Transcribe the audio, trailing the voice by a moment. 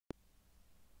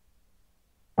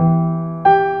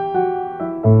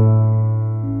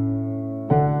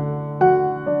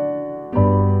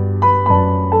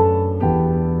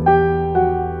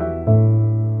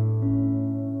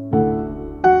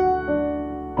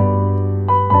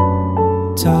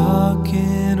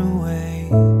talking away.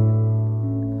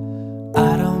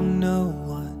 I don't know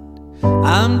what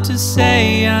I'm to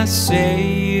say, I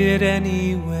say it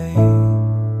anyway.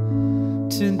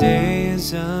 Today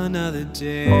is another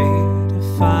day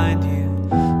to find you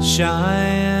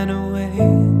shying away.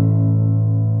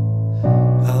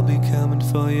 I'll be coming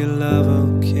for your love,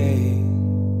 okay?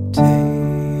 Take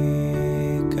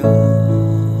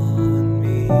on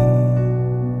me.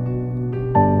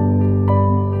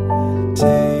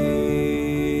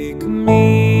 Take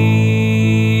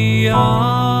me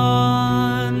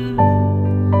on.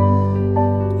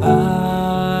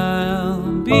 I'll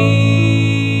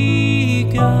be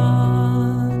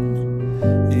gone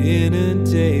in a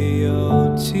day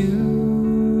or two.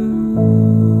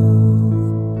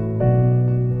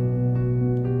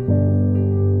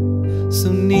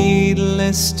 So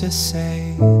needless to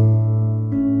say,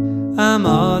 I'm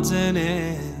odds and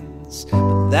ends,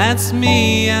 but that's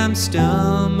me, I'm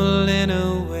stumbling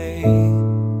away,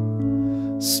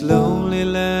 slowly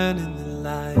learning that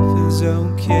life is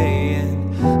okay.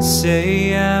 And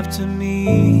say after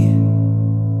me,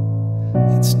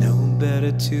 it's no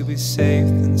better to be safe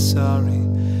than sorry.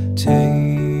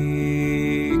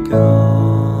 Take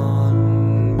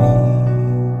on me.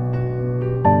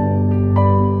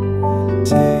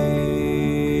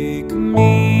 Take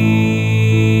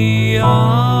me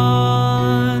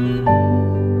on.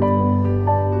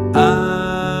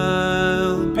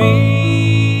 I'll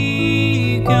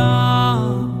be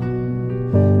gone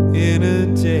in a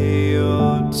day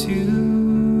or two.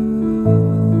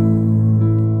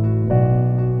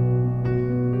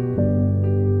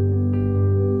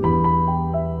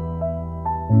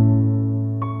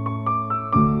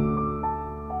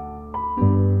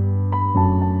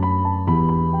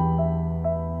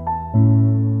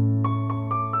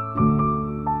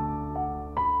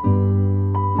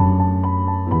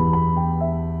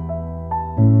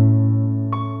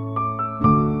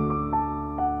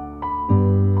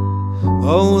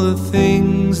 Oh, the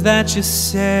things that you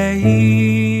say,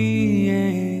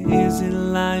 is it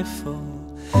life or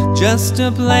just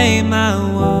to play my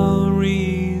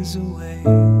worries away?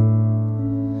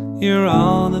 You're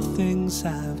all the things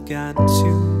I've got to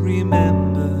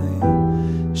remember.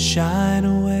 Shine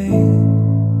away.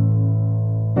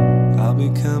 I'll be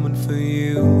coming for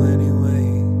you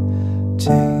anyway.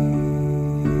 Take